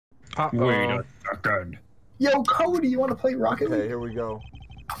Wait a second. Yo, Cody, you want to play Rocket League? Okay, here we go.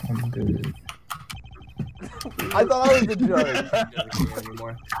 I thought I was the judge.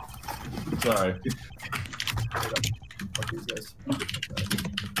 Anymore. Sorry. Fuck these guys.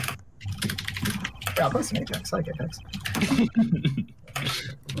 Yeah, I'll play some Apex. I like Apex.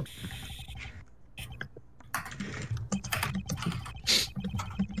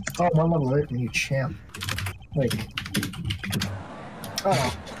 Oh, one level away from you, champ. Like, oh,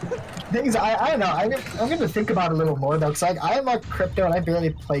 things I don't know. I'm going to think about it a little more though, because I am a crypto and I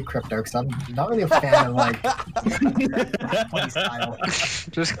barely play crypto because I'm not really a fan of like play style.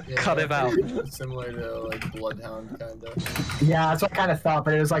 Just cut him out. Similar to like Bloodhound, kind of. Yeah, that's what I kind of thought,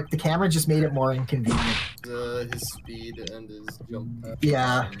 but it was like the camera just made it more inconvenient. His speed and his jump pad.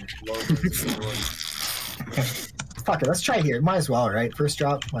 Yeah. Fuck it, let's try here. Might as well, right? First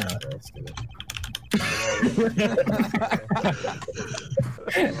drop, why not? Yeah, let's get it.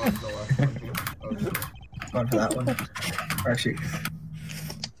 Going for that one. Or actually,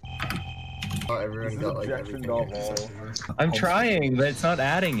 Oh, everyone got like Objection.lol. I'm trying, but it's not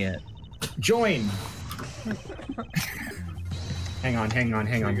adding it. Join. Hang on.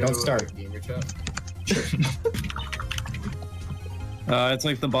 Don't start. Gamer chat. It's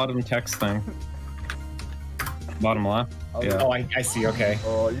like the bottom text thing. Bottom left. Oh, Yeah. Oh, I see. Okay.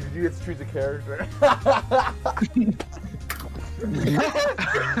 Oh, you get to choose a character.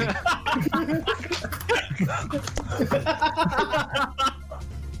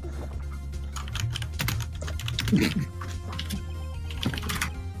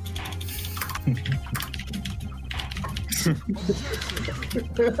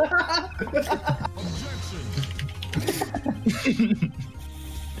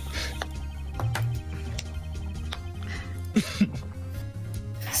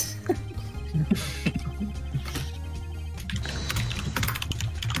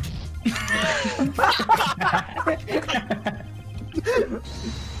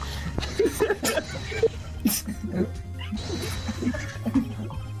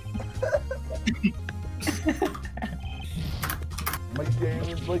 My game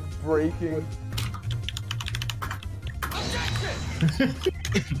is like breaking.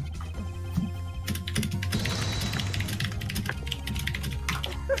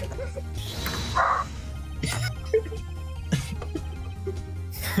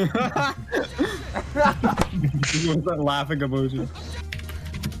 With that laughing emoji.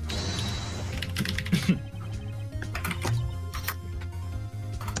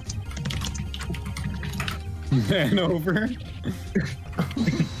 Man over.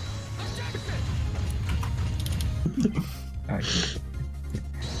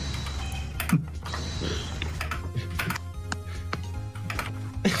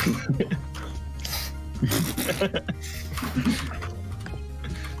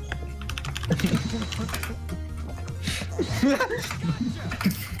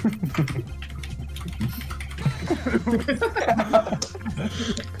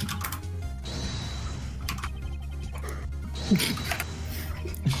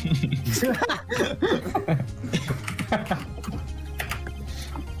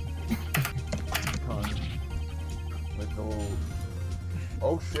 alright. Like the little...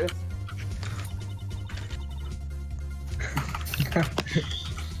 Oh shit.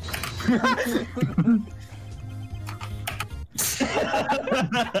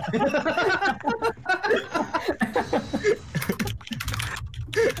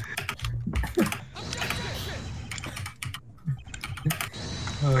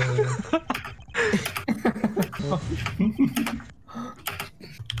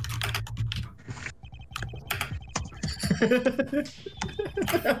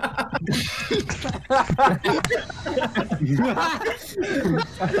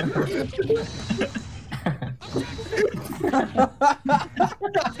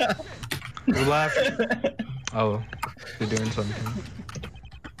 Who laughed? Oh, they're doing something.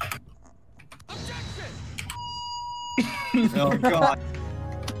 Oh god.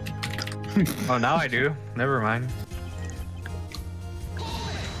 Oh, now I do. Never mind.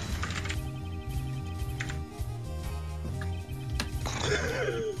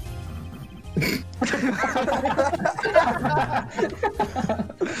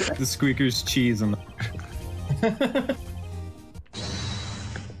 The squeaker's cheese on the.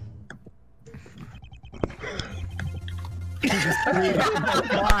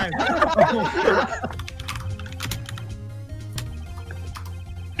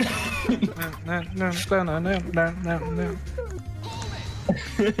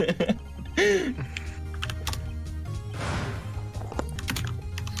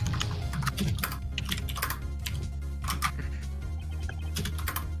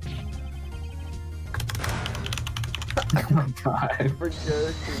 Oh my god. Different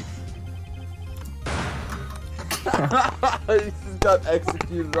characters. He just got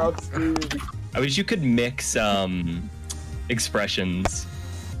executed off stage. I wish you could mix expressions.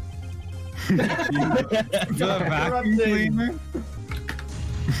 The vacuum cleaner?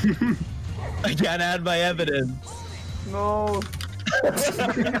 I can't add my evidence. No.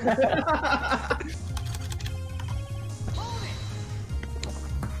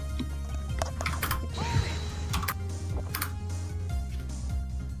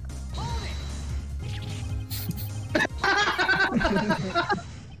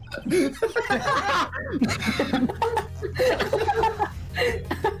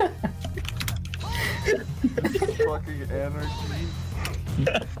 Fucking anarchy.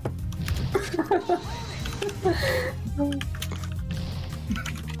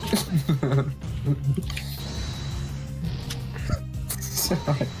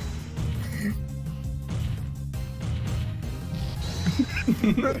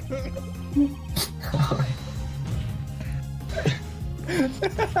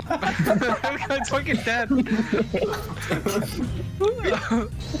 It's fucking dead.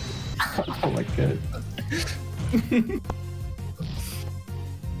 Oh my god.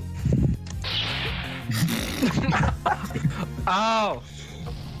 Ow!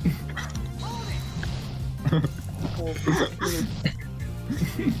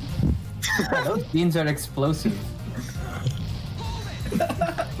 Those beans are explosive.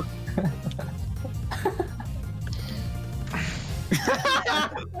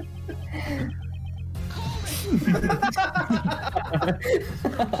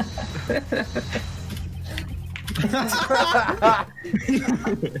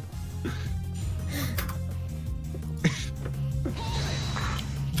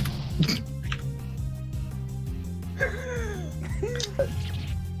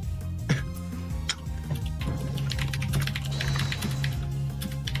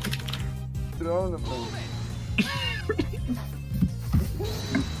 Throw the moon.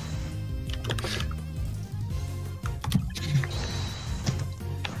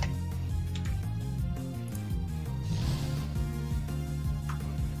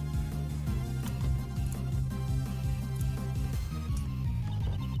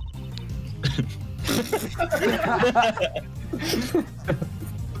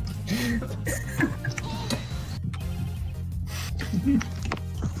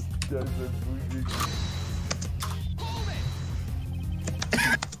 That's a bougie.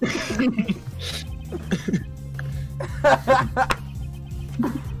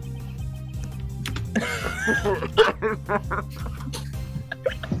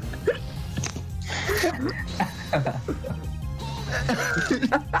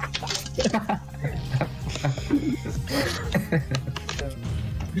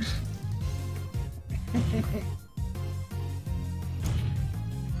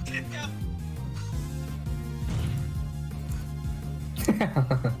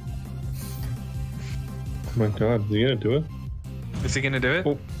 Oh my god, is he gonna do it? Is he gonna do it?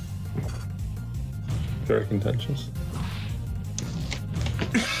 Oh. Very contentious.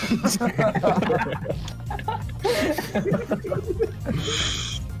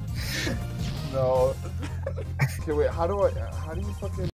 No. Okay, wait, how do you fucking